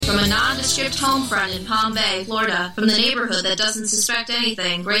From a nondescript home front in Palm Bay, Florida, from the neighborhood that doesn't suspect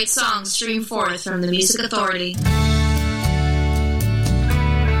anything, great songs stream forth from the Music Authority.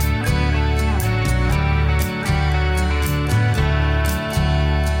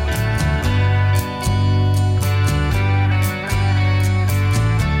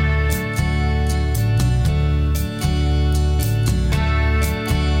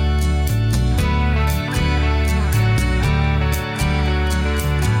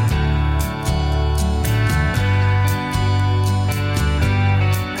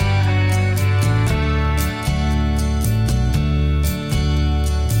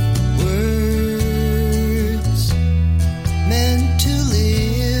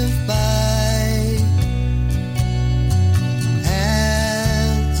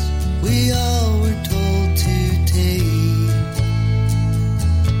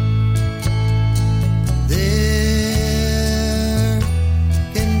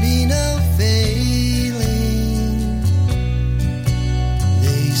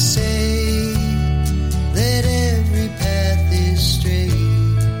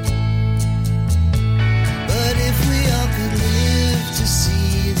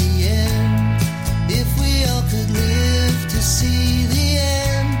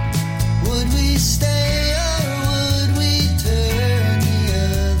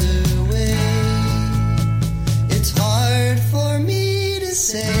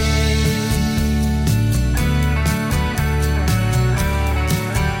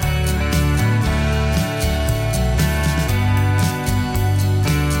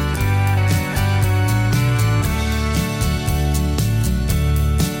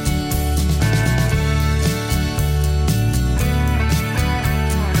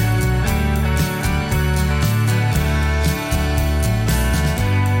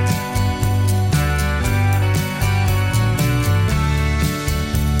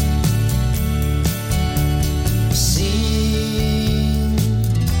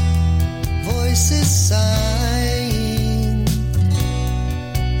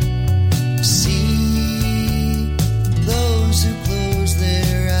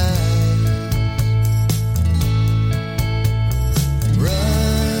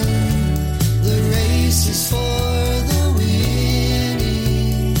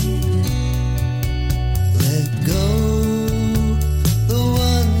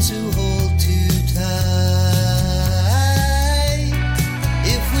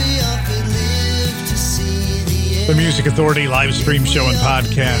 Music Authority live stream show and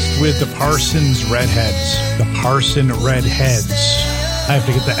podcast with the Parsons Redheads. The Parson Redheads. I have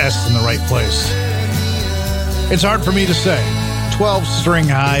to get the S in the right place. It's hard for me to say. 12 String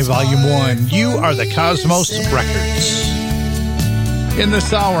High, Volume 1. You are the Cosmos Records. In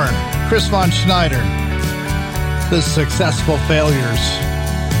this hour, Chris Von Schneider. The Successful Failures.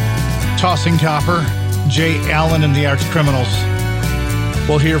 Tossing Copper. Jay Allen and the Arch Criminals.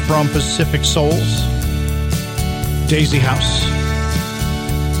 We'll hear from Pacific Souls. Daisy House,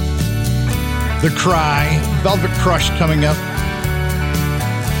 The Cry, Velvet Crush coming up.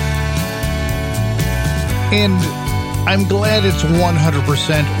 And I'm glad it's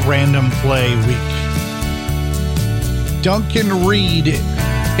 100% random play week. Duncan Reed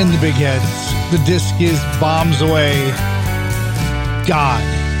in the Big Heads. The disc is Bombs Away. God,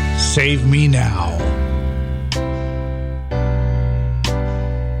 Save Me Now.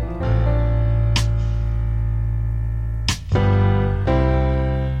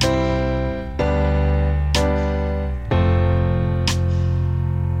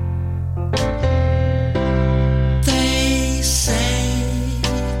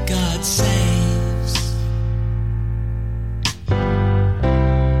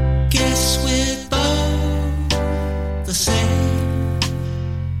 The same.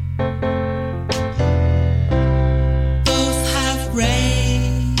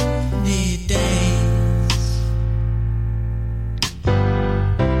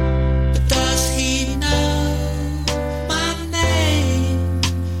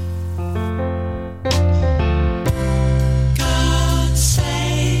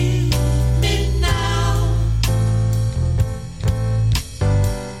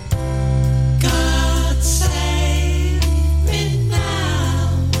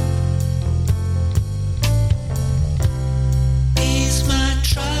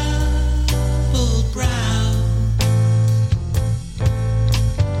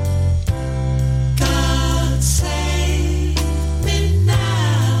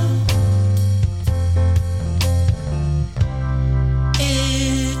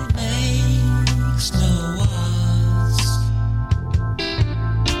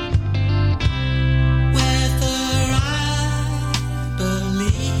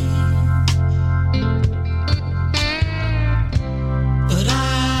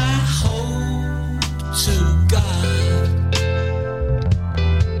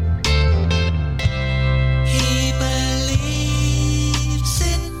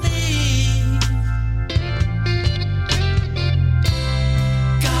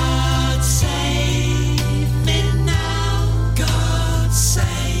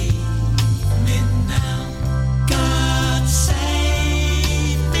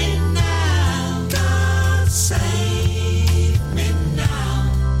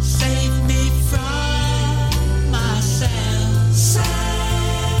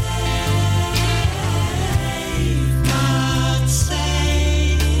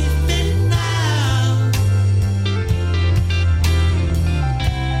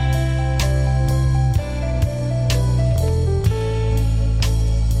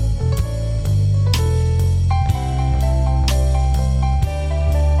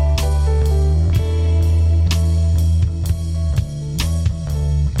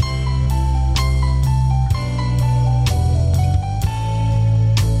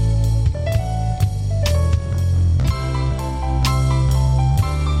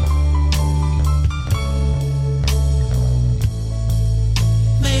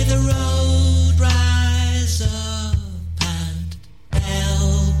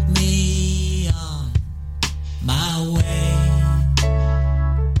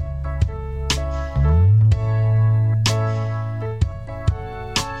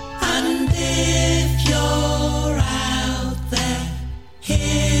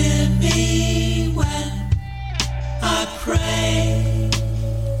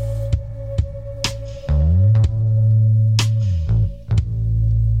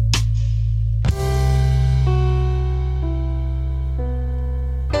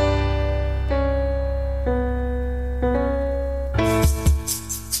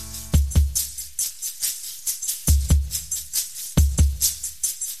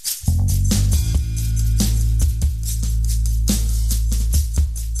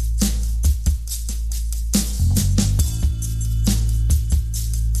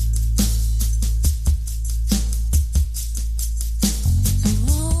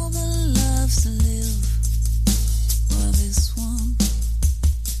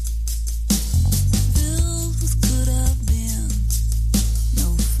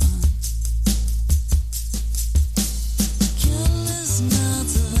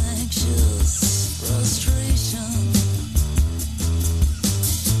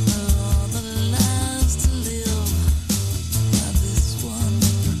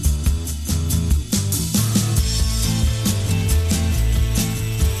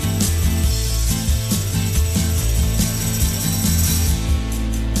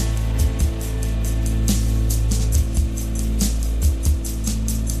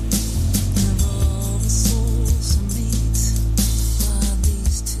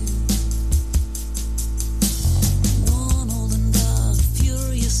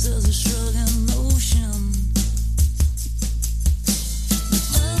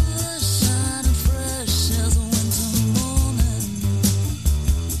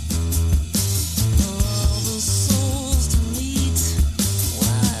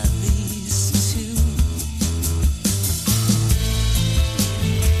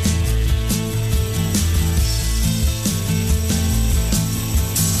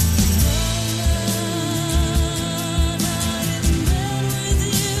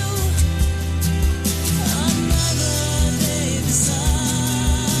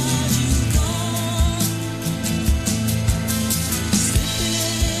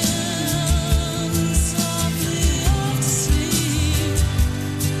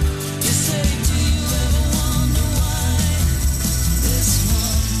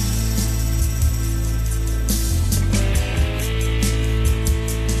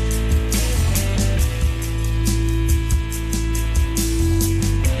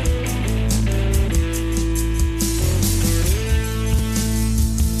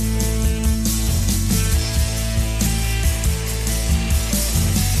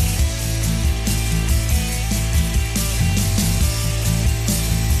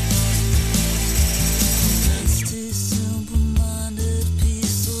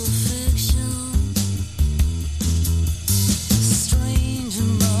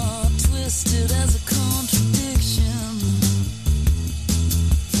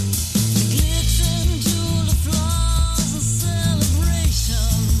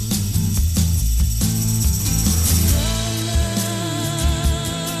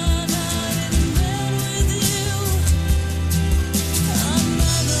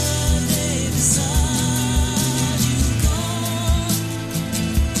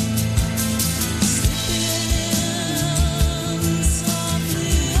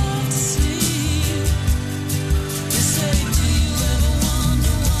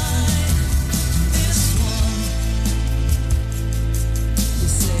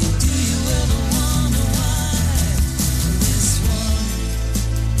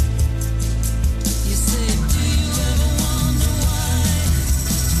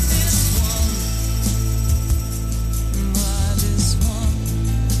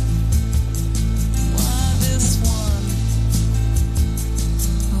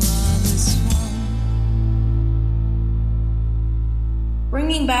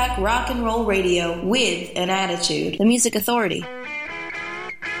 rock and roll radio with an attitude. The Music Authority.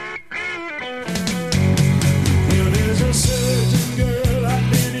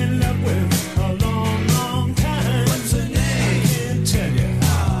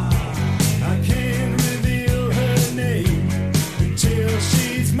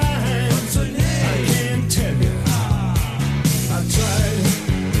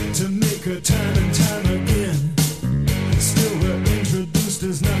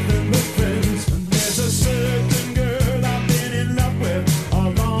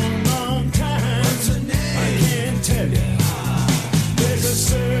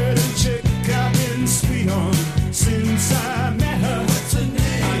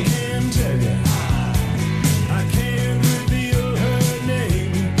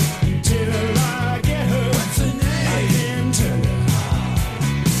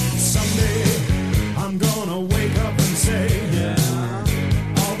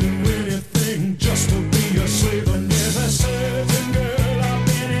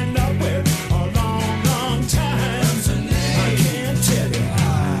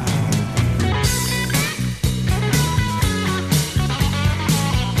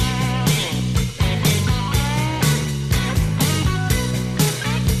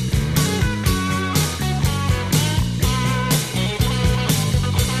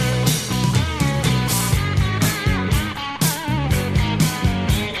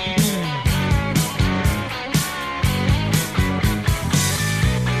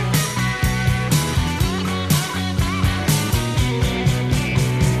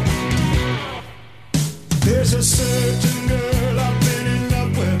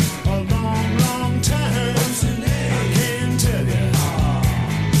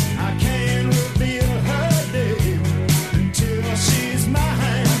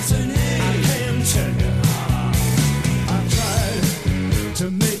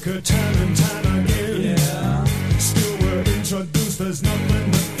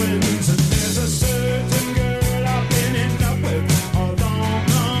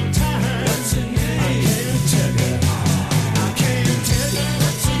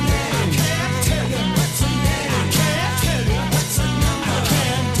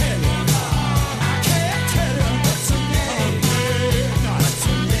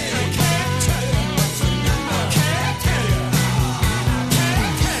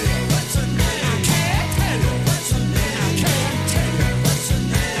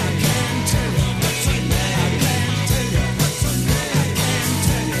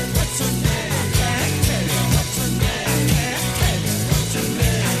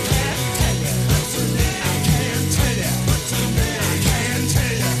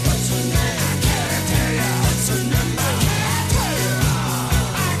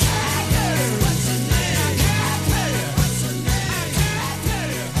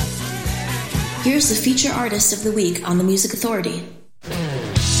 Here's the feature artist of the week on the Music Authority.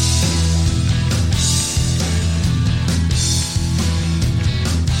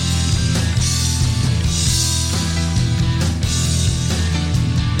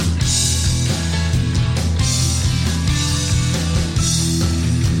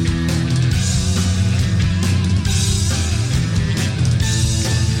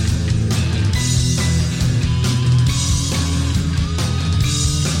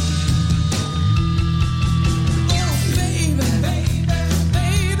 Baby,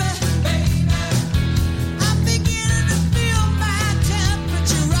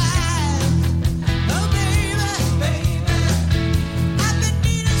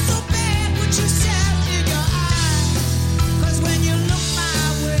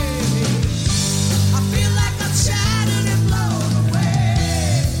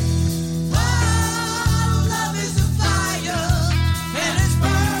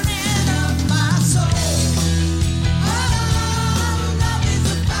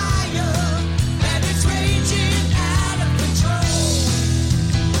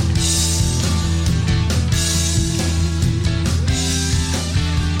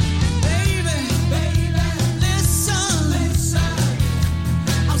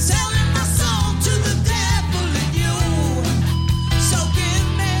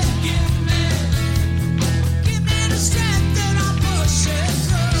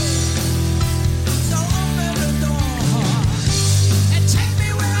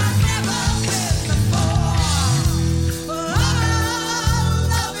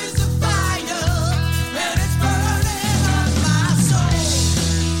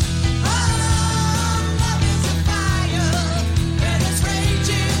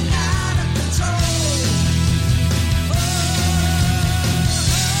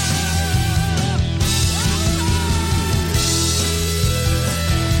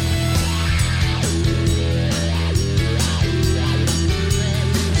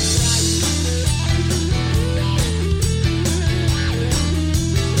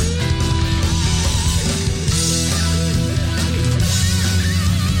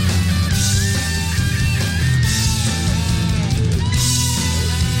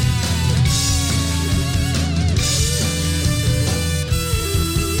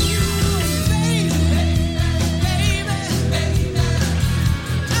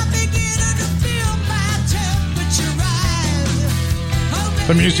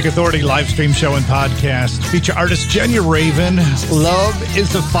 The Music Authority live stream show and podcast. Feature artist Jenya Raven. Love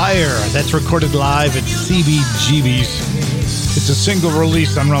is a Fire. That's recorded live at CBGB's. It's a single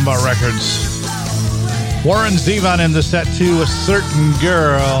release on Rumba Records. Warren Zevon in the set too. A Certain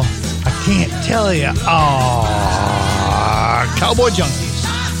Girl. I can't tell you. Aww. Cowboy Junkies.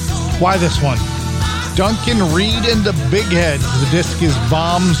 Why this one? Duncan Reed and the Big Heads. The disc is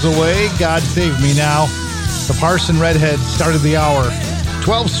Bombs Away. God Save Me Now. The Parson Redhead started the hour.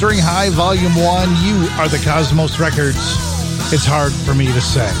 12-string high, volume 1. You are the Cosmos Records. It's hard for me to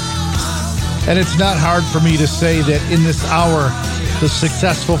say. And it's not hard for me to say that in this hour, the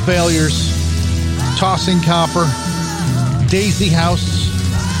Successful Failures, Tossing Copper, Daisy House,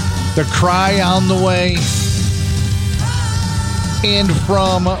 The Cry on the Way, and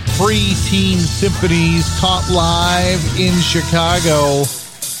from Pre-Teen Symphonies, caught live in Chicago,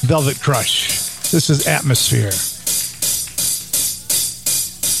 Velvet Crush. This is Atmosphere.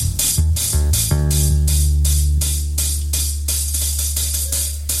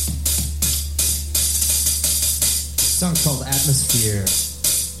 The song's called Atmosphere.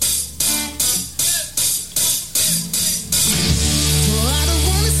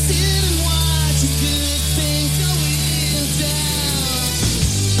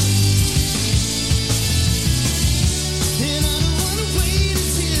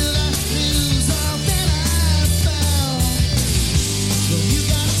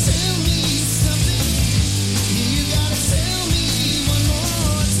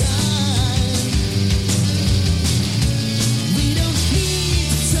 We don't need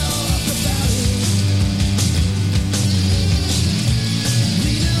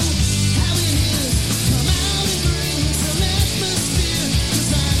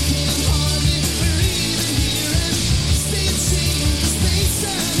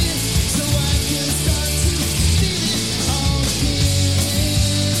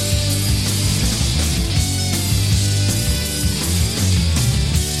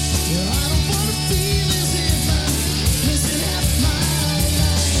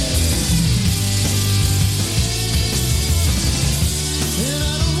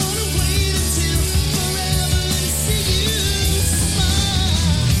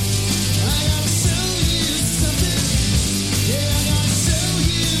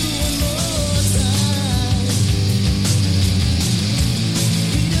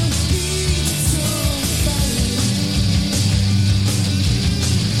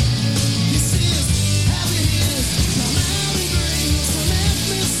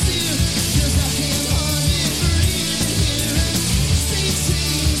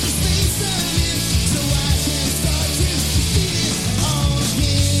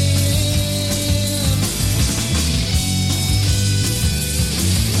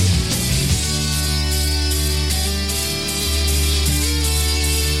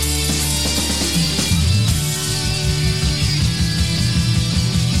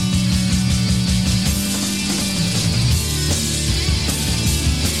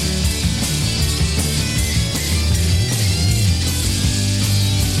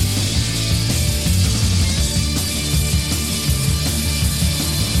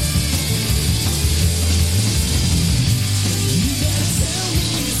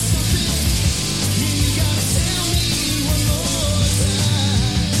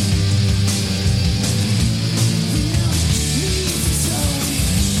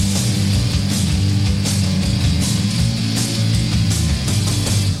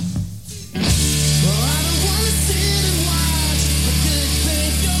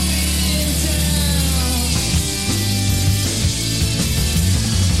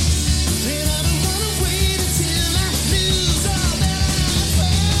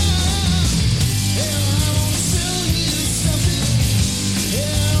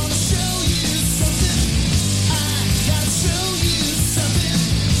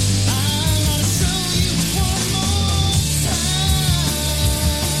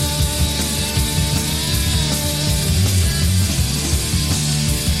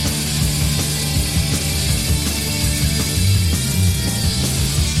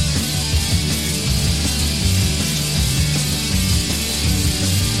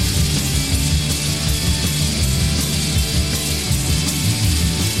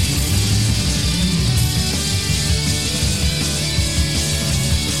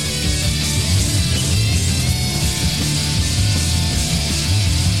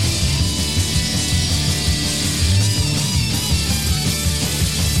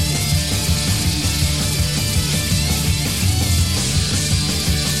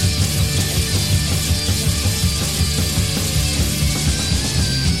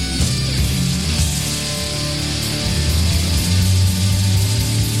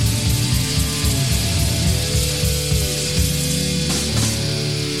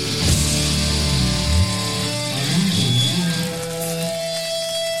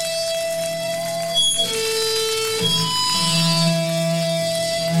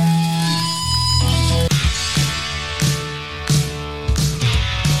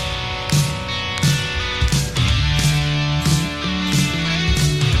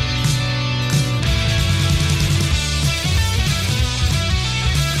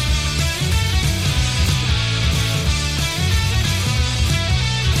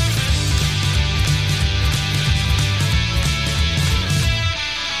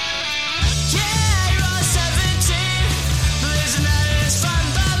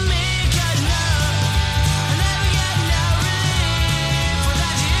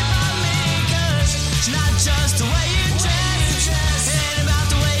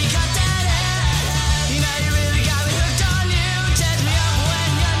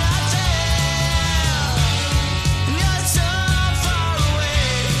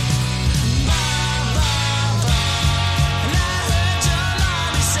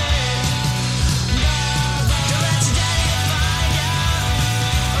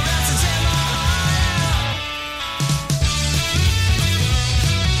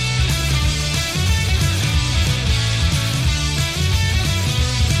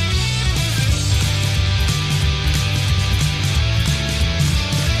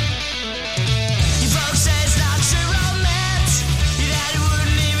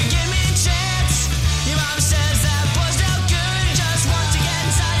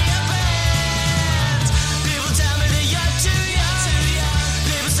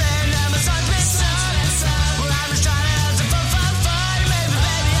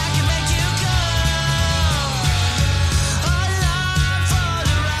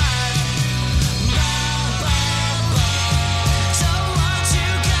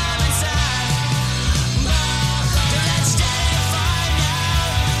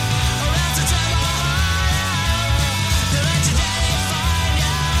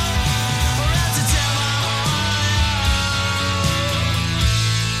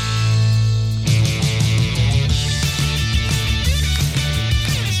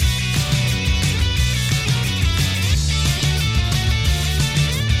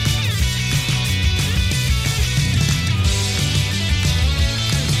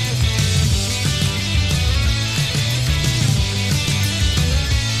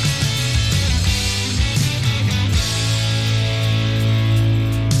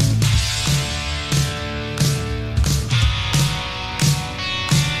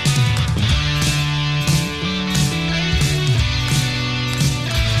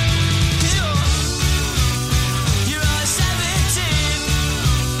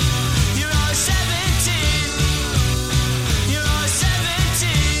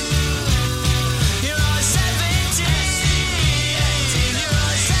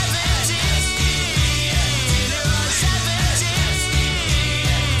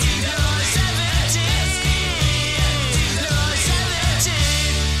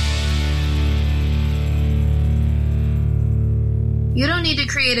need to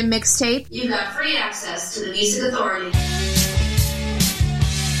create a mixtape? You've got free access to the Music Authority.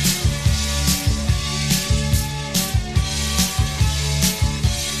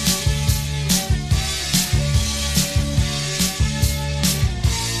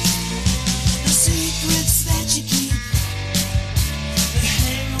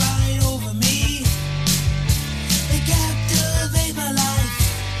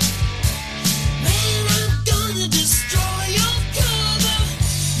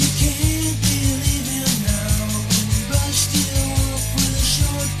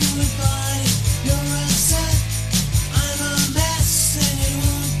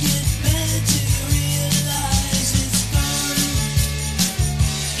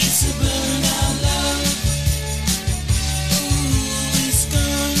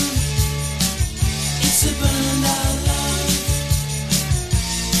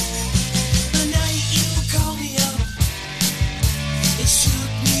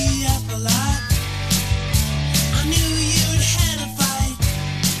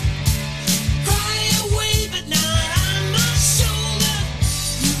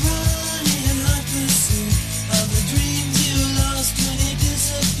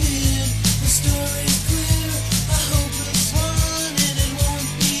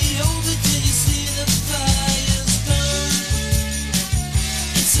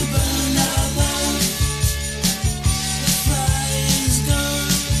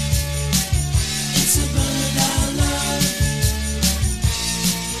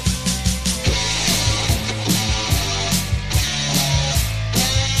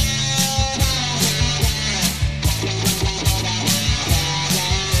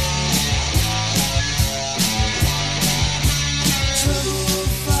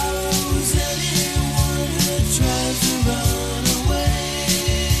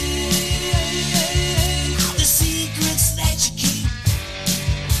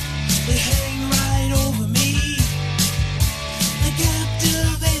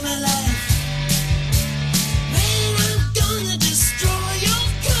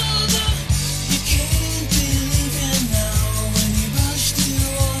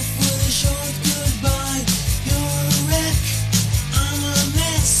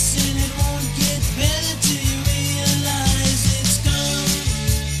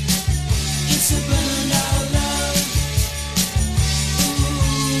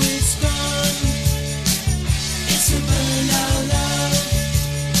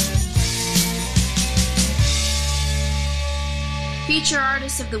 Feature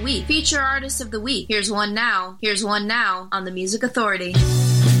Artist of the Week. Feature Artist of the Week. Here's one now. Here's one now on the Music Authority.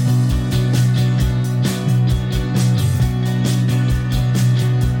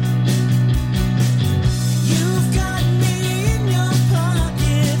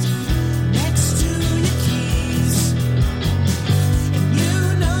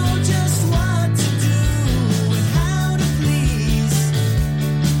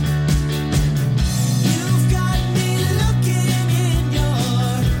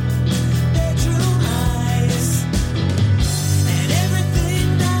 Everything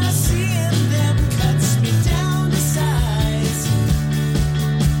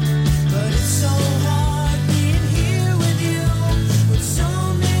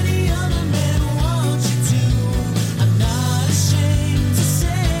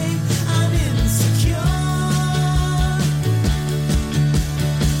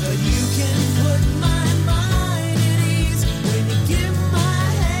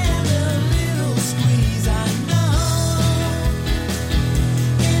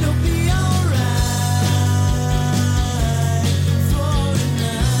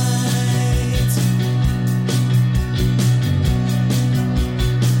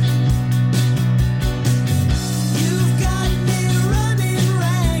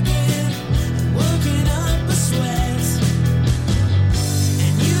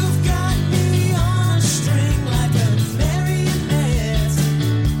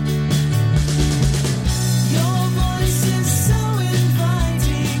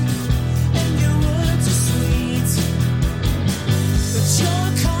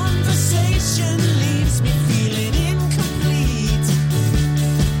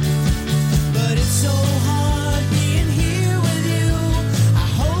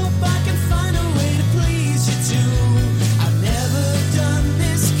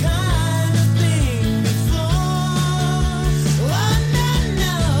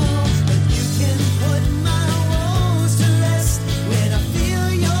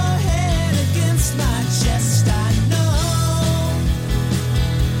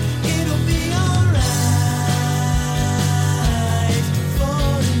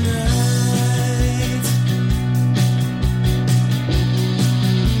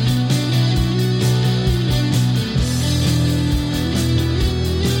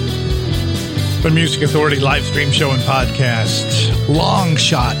The Music Authority live stream show and podcast. Long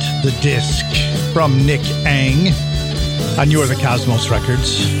Shot, the disc from Nick Ang on You Are the Cosmos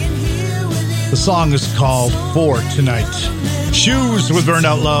Records. The song is called For Tonight. Shoes with Burned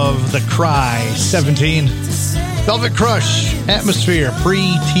Out Love, The Cry, 17. Velvet Crush, Atmosphere,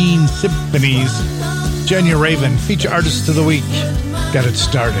 Pre-Teen Symphonies. Jenya Raven, feature artist of the week. Got it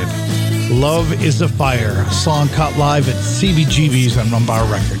started. Love is a Fire, a song caught live at CBGB's on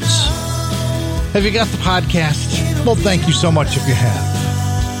Rumbar Records. Have you got the podcast? Well, thank you so much if you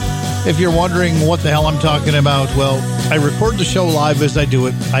have. If you're wondering what the hell I'm talking about, well, I record the show live as I do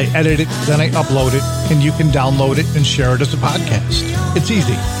it. I edit it, then I upload it, and you can download it and share it as a podcast. It's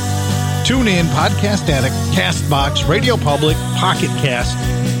easy. Tune in, Podcast Addict, CastBox, Radio Public, Pocket Cast,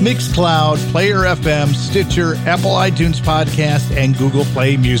 Mixcloud, Player FM, Stitcher, Apple iTunes Podcast, and Google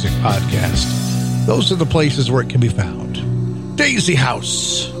Play Music Podcast. Those are the places where it can be found. Daisy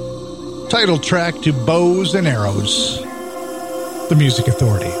House. Title track to Bows and Arrows. The Music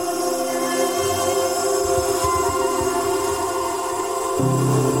Authority.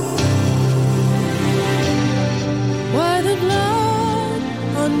 Why the blood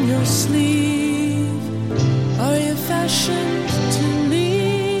on your sleeve? Are you fashioned to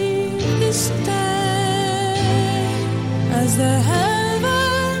leave this day? As the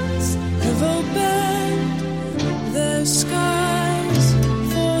heavens have opened their skies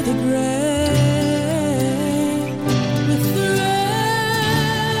for the grave.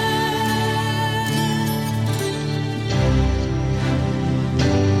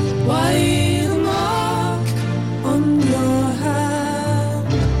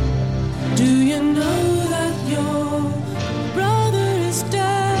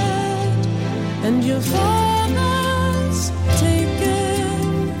 Your father's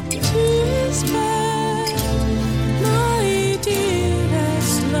taken to his bed, my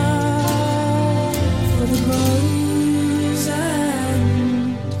dearest love, for the bows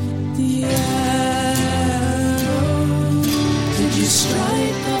and the arrows. Did you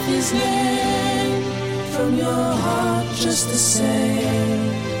strike off his name from your heart just the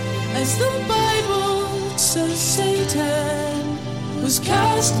same as the Bible says Satan was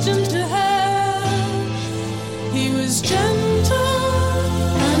cast into hell? He was gentle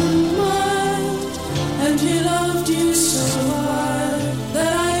and mild, and he loved you so hard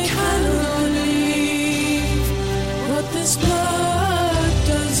that I cannot believe what this blood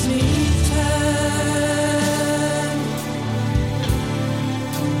does me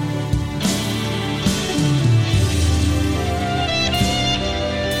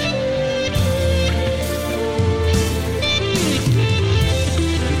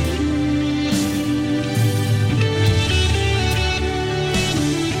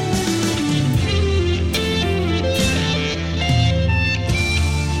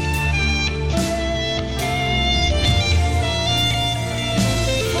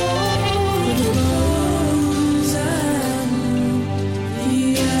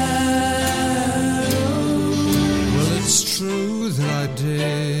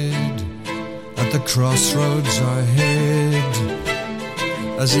crossroads I hid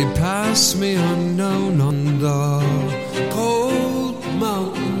as he passed me unknown on the cold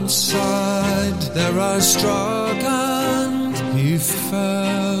mountainside. There I struck and he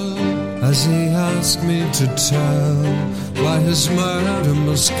fell as he asked me to tell why his murder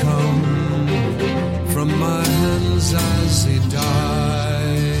must come from my hands as he died.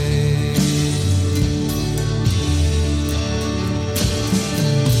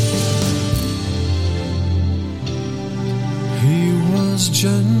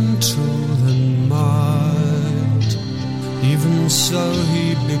 Gentle and mild, even so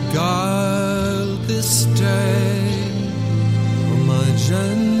he beguiled this day. Oh, my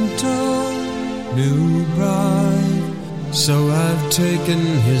gentle new bride, so I've taken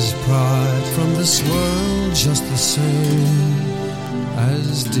his pride from this world just the same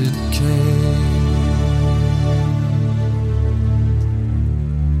as did Cain.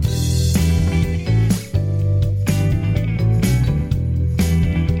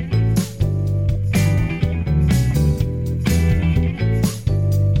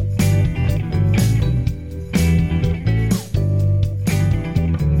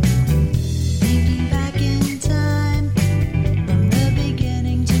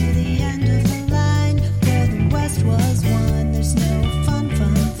 There's no fun,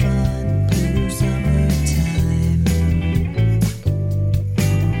 fun, fun.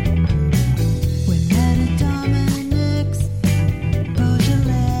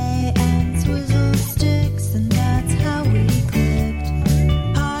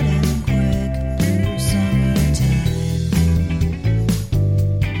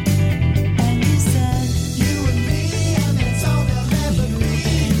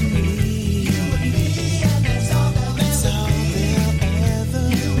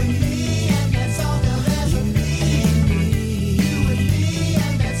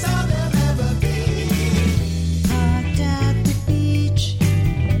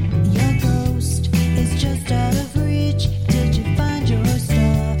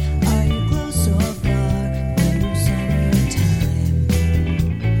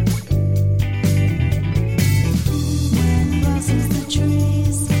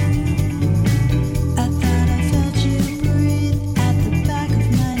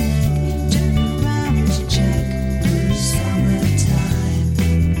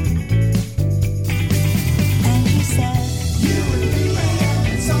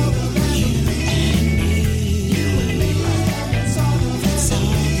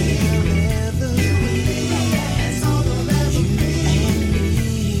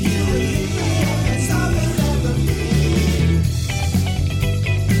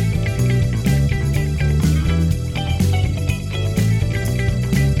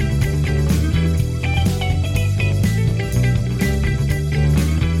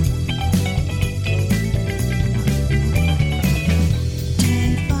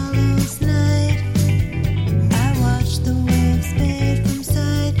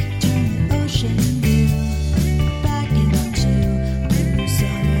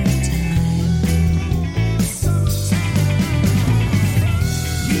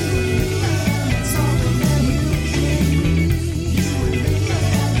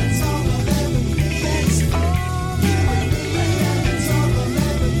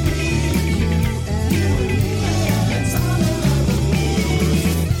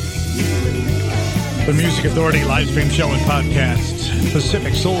 The Music Authority live stream show and podcast.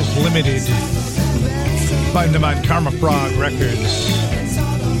 Pacific Souls Limited. Find them on Karma Frog Records.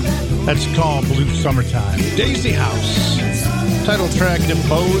 That's called Blue Summertime. Daisy House. Title track to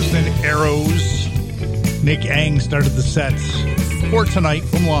Bows and Arrows. Nick Ang started the set. For tonight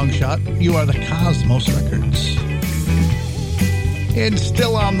from Longshot, You Are the Cosmos Records. And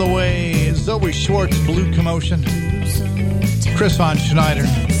still on the way, Zoe Schwartz, Blue Commotion. Chris Von Schneider.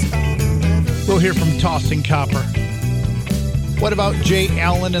 We'll hear from Tossing Copper. What about Jay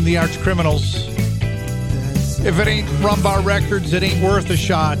Allen and the Arch Criminals? If it ain't Rumbar Records, it ain't worth a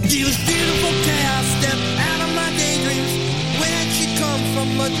shot. She was beautiful chaos, stepped out of my daydreams. Where'd she come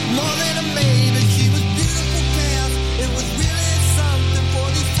from? Much more than a maid. And she was beautiful chaos. It was really something for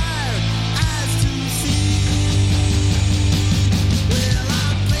these tired eyes to see. Well,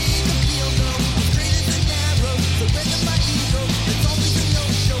 I played the field though, straight as an arrow, surrendered my ego. It's always a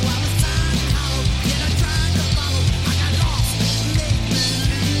no-show. I was tired and hollow, yet I tried to follow. I got lost, made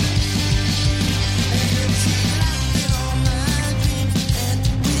believe. And she laughed in all my dreams, and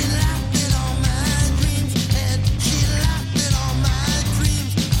we laughed in all my dreams, and she laughed in all my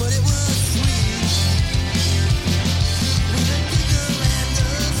dreams, but it was sweet. With a giggle and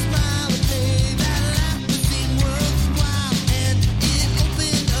a smile, it made that laughter seem worthwhile, and it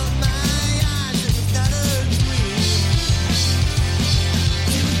opened up my eyes. It was not a dream.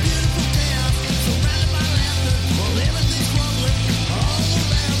 She was beautiful chaos, surrounded by laughter, while everything's crumbling all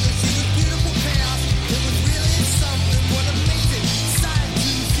around her. She was beautiful chaos. It was really something, what amazing sight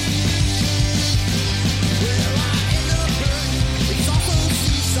to see. Well, I end up hurting. It's also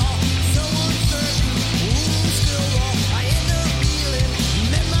seesaw, so uncertain. Ooh, still raw. I end up feeling,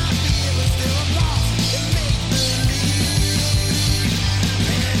 met my feelings, still I'm lost in make-believe.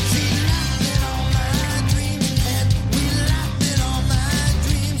 And she laughed in all my dreams, and we laughed in all my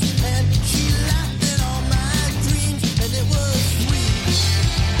dreams, and she laughed in all my dreams, and it was sweet.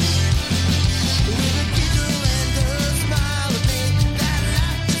 With a giggle and a smile, it made that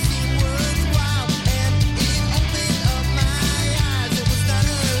laughter seem worthwhile, and it opened up my eyes. It was not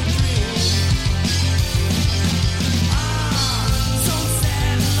a dream. So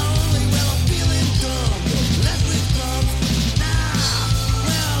sad and lonely. Well, I'm feeling dumb, left with crumbs. Nah,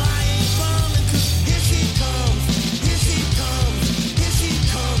 well, I ain't bumming, 'cause here she comes, here she comes, here she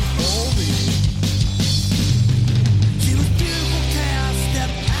comes, oh me. She was beautiful chaos,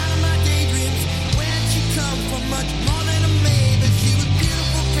 stepped out of my daydreams. Where'd she come from? Much more than a maid. But she was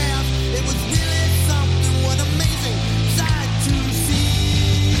beautiful chaos. It was really something, what amazing sight to see.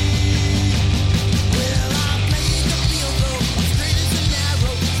 Well, I played the field though, I'm straight as an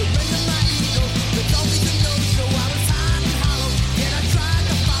arrow, surrendered my ego. There's always a no-show. I was high and hollow, yet I tried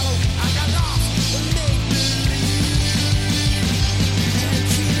to follow. I got lost in make-believe. And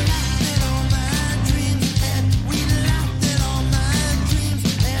she laughed in all my dreams, and we laughed in all my dreams,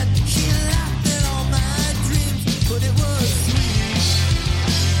 and she laughed in all my dreams, but it was sweet.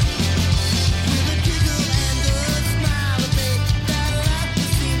 With a giggle and a smile, it made that laughter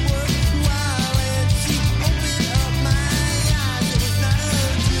seem worthwhile, and she opened up my eyes. It was not a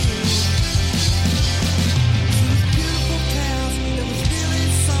dream. She was beautiful chaos. It was really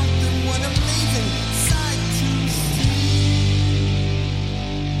something, what amazing sight to see.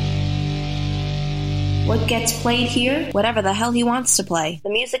 What gets played here? Whatever the hell he wants to play. The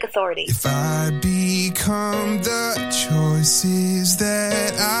Music Authority. If I become the choices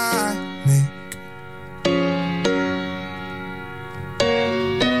that I make,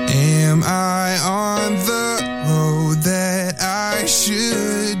 am I on the road that I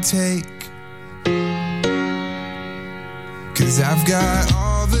should take? 'Cause I've got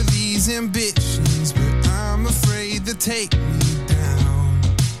all of these ambitions, but I'm afraid to take me down.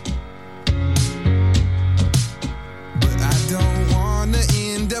 But I don't wanna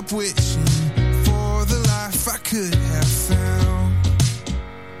end up wishing for the life I could have found.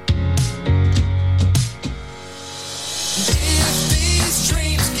 If these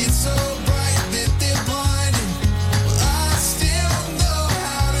dreams get so bright that they're blinding, well, I still know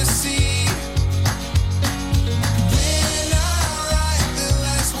how to see. When I write the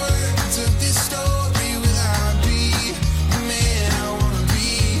last words of this story, will I be the man I wanna be?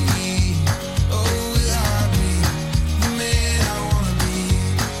 Oh, will I be the man I wanna be?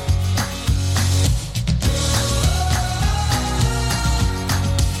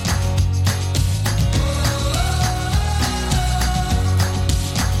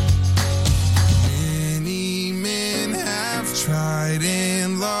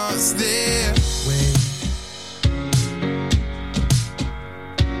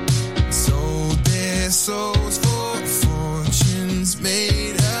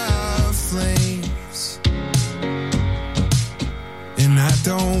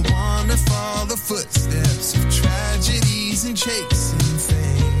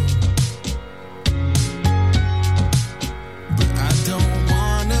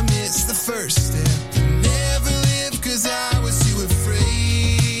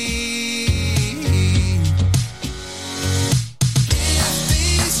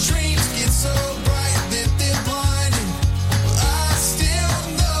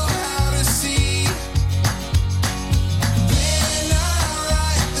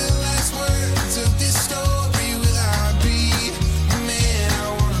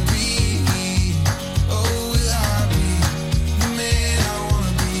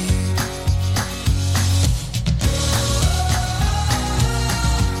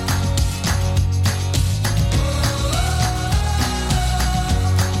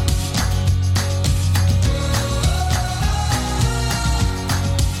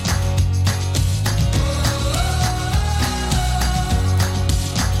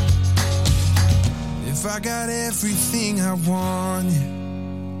 got everything I wanted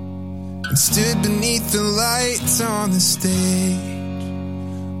and stood beneath the lights on the stage.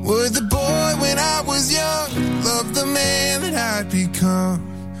 Was the boy when I was young, loved the man that I'd become,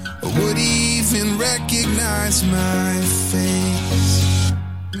 or would he even recognize my face?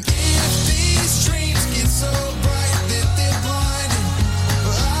 And if these dreams get so bright that they're blinding,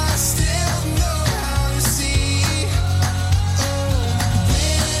 but I still know how to see. Oh,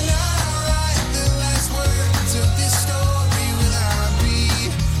 when I write the last words of this story, will I be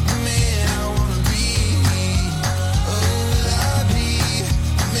the man I wanna be? Oh, will I be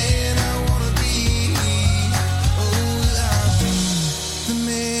the man I wanna be? Oh, will I be the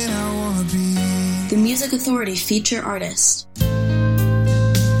man I wanna be? The Music Authority feature artist.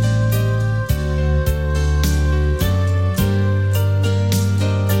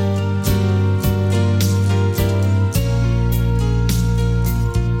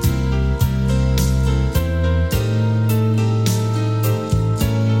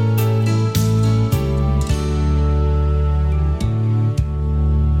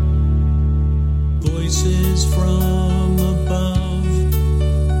 Voices from above,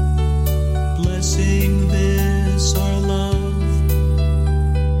 blessing this our love.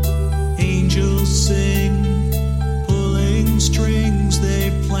 Angels sing, pulling strings, they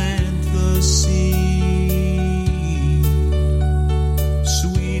plant the seed.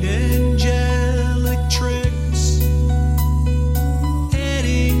 Sweet angelic tricks,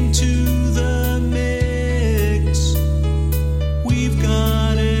 adding to the mix. We've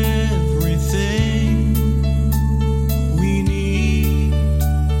got everything we need.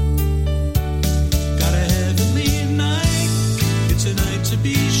 Got a heavenly night. It's a night to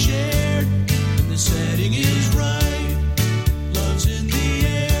be shared. And the setting is right. Love's in the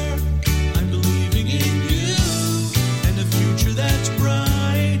air. I'm believing in you. And a future that's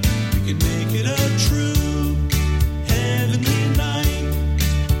bright. We can make it a true heavenly night.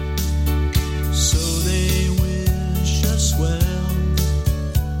 So they wish us well,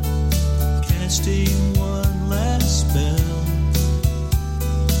 casting one last spell.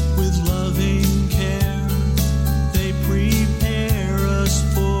 With loving care, they prepare us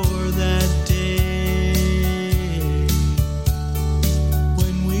for that day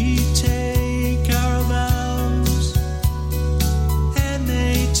when we take our vows and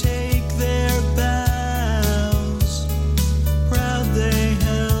they take their bows. Proud they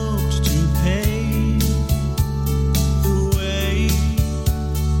helped to pave the way.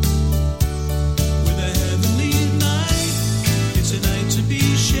 With a heavenly night, it's a night to be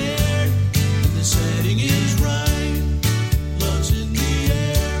shared, and the setting is right. Love's in the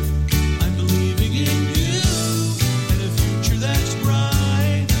air. I'm believing in you, and a future that's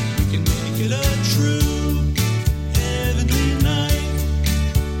bright. We can make it a true heavenly night.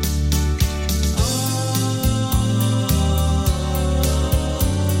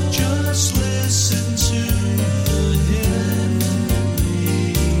 Just listen to the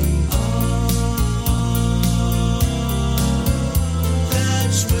heavenly.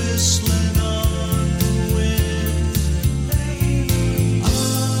 That's whistling on the wind.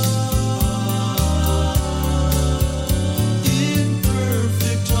 In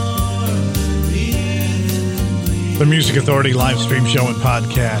perfect harmony. The Music Authority live stream show and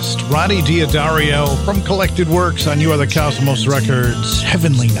podcast. Ronnie Diodario from Collected Works on You Are the Cosmos Records,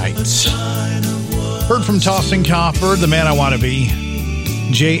 Heavenly Nights. Heard from Tossing Copper, The Man I Want to Be.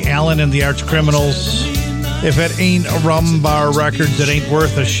 Jay Allen and the Arch Criminals. If it ain't a Rum Bar Records, it ain't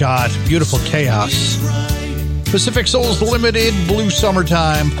worth a shot. Beautiful Chaos. Pacific Souls Limited, Blue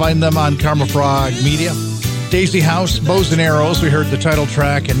Summertime. Find them on Karma Frog Media. Daisy House, Bows and Arrows. We heard the title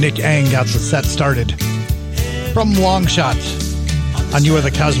track, and Nick Ang got the set started. From Long Shot on You Are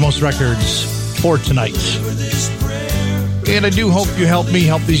the Cosmos Records for tonight. And I do hope you help me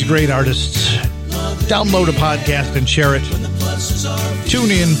help these great artists. Download a podcast and share it. Tune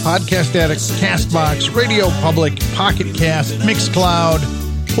in, Podcast Addict, CastBox, Radio Public, Pocket Cast, Mixcloud,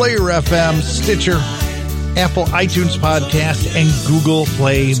 Player FM, Stitcher, Apple iTunes Podcast, and Google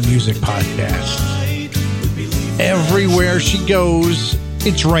Play Music Podcast. Everywhere she goes,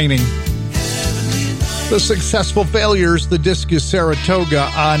 it's raining. The Successful Failures, the disc is Saratoga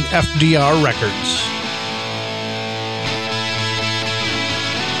on FDR Records.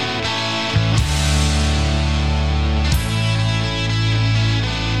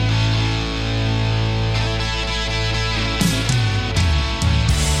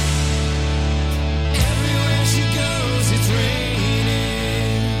 Everywhere she goes, it's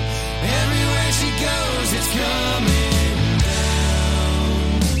raining. Everywhere she goes, it's coming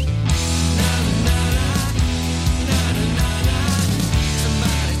down. Na na na na na na na.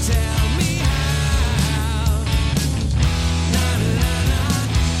 Somebody tell me how.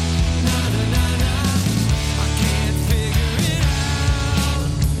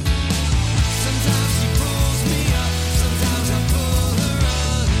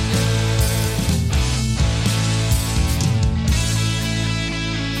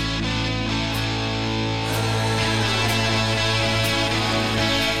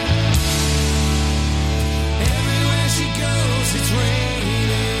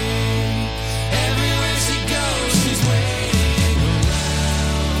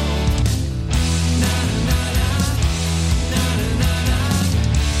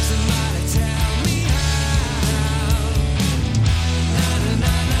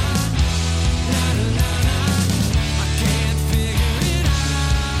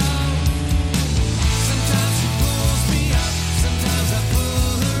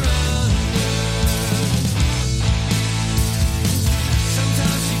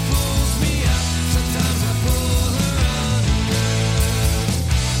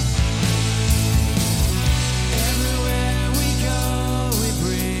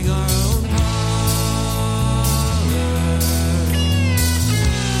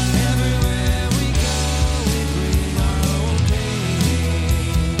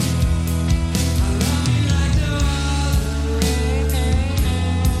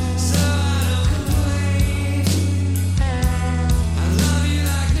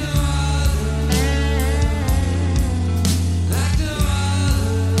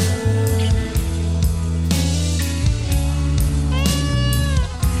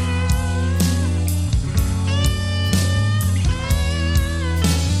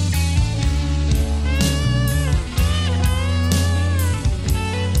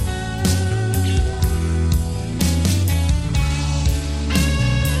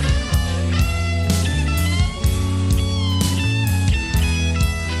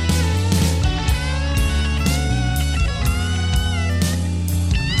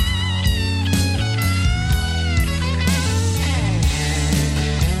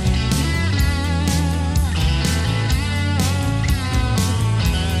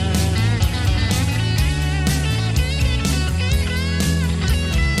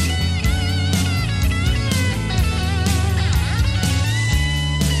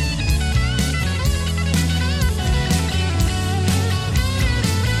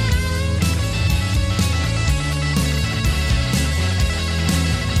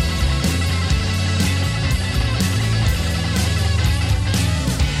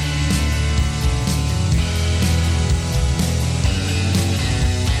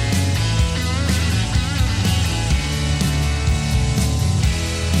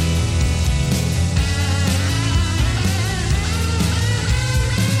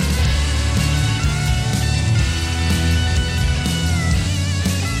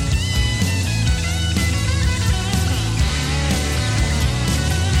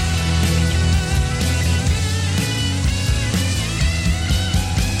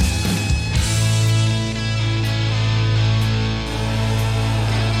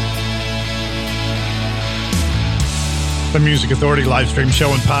 The Music Authority live stream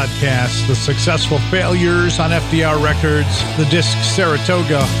show and podcast. The Successful Failures on FDR Records. The disc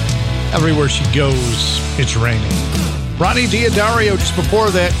Saratoga. Everywhere she goes, it's raining. Ronnie Diodario just before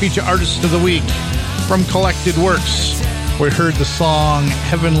that, feature artist of the week from Collected Works. We heard the song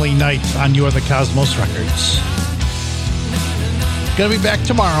Heavenly Night on You Are the Cosmos Records. Gonna be back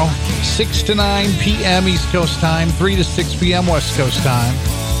tomorrow, 6 to 9 p.m. East Coast time, 3 to 6 p.m. West Coast time.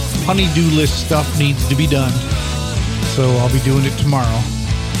 Honey-do list stuff needs to be done, so I'll be doing it tomorrow.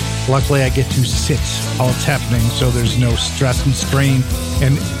 Luckily, I get to sit while it's happening, so there's no stress and strain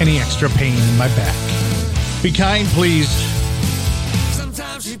and any extra pain in my back. Be kind, please.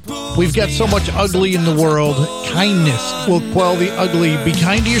 We've got so much ugly in the world. Kindness will quell the ugly. Be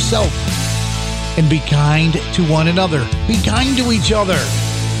kind to yourself and be kind to one another. Be kind to each other.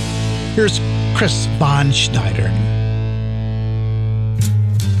 Here's Chris Von Schneider.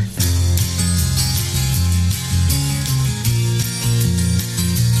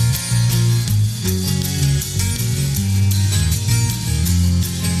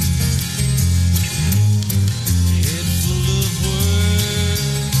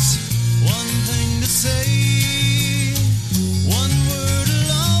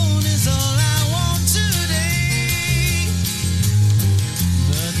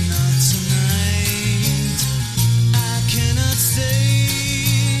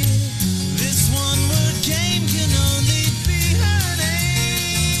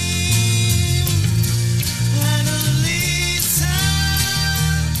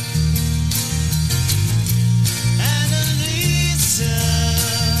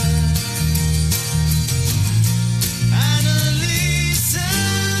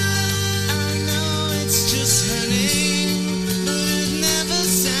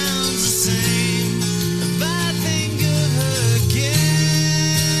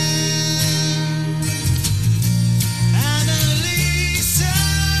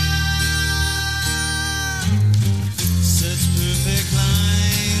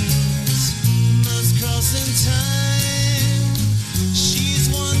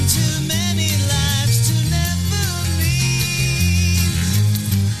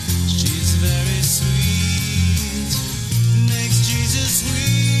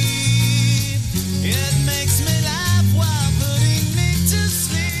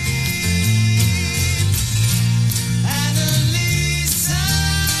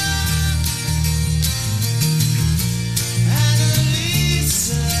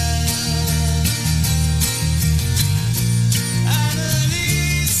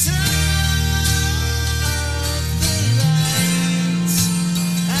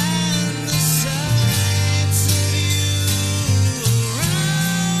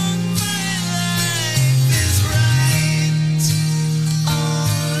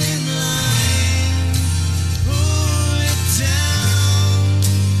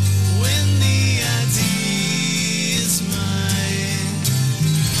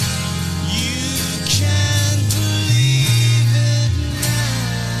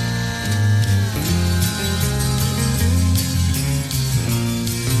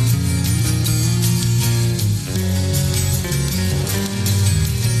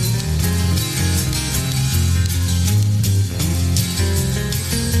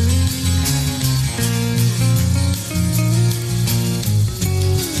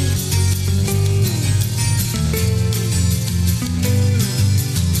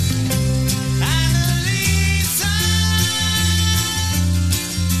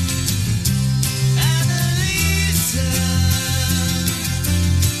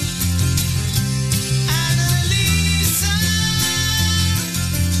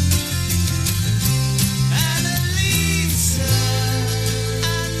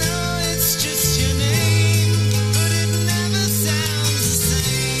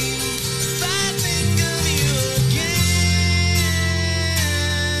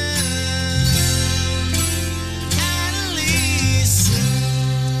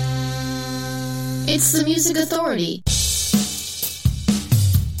 It's the Music Authority.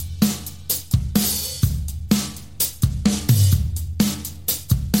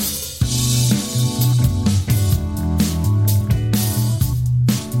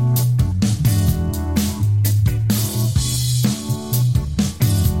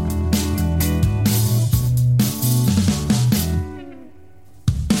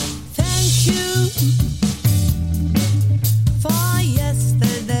 For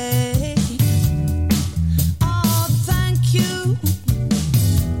yesterday, all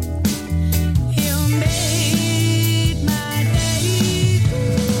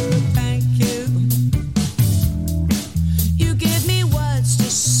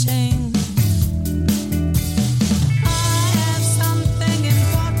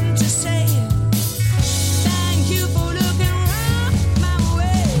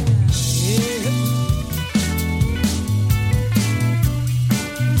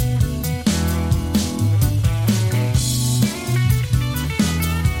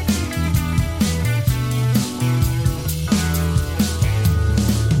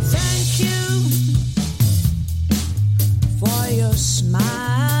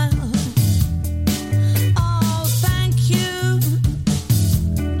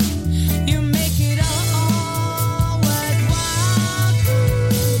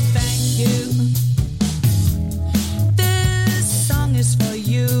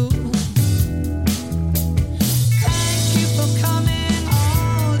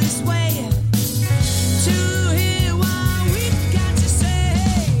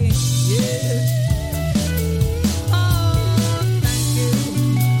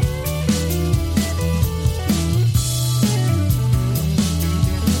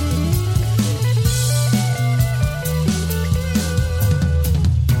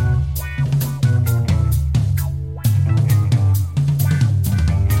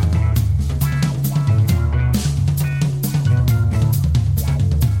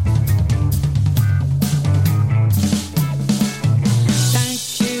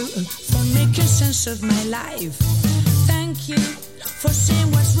chance of my life. Thank you for seeing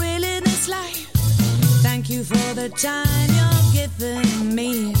what's real in this life. Thank you for the time you're giving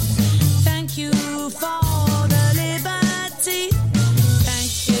me. Thank you for the liberty